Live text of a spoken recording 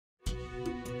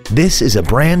This is a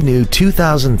brand new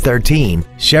 2013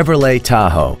 Chevrolet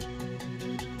Tahoe.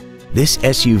 This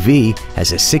SUV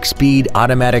has a 6-speed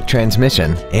automatic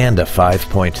transmission and a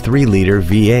 5.3-liter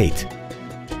V8.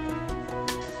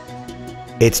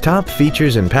 Its top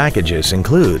features and packages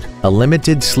include a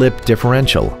limited slip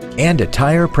differential and a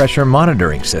tire pressure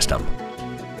monitoring system.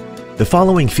 The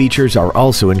following features are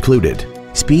also included: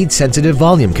 speed-sensitive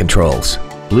volume controls,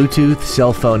 Bluetooth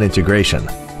cell phone integration,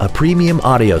 a premium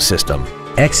audio system,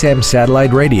 XM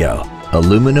satellite radio,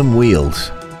 aluminum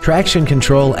wheels, traction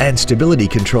control and stability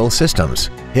control systems,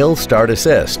 hill start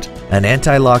assist, an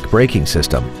anti-lock braking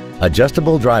system,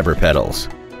 adjustable driver pedals,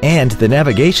 and the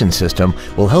navigation system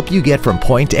will help you get from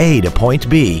point A to point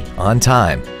B on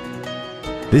time.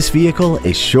 This vehicle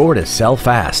is sure to sell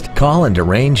fast. Call and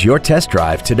arrange your test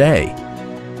drive today.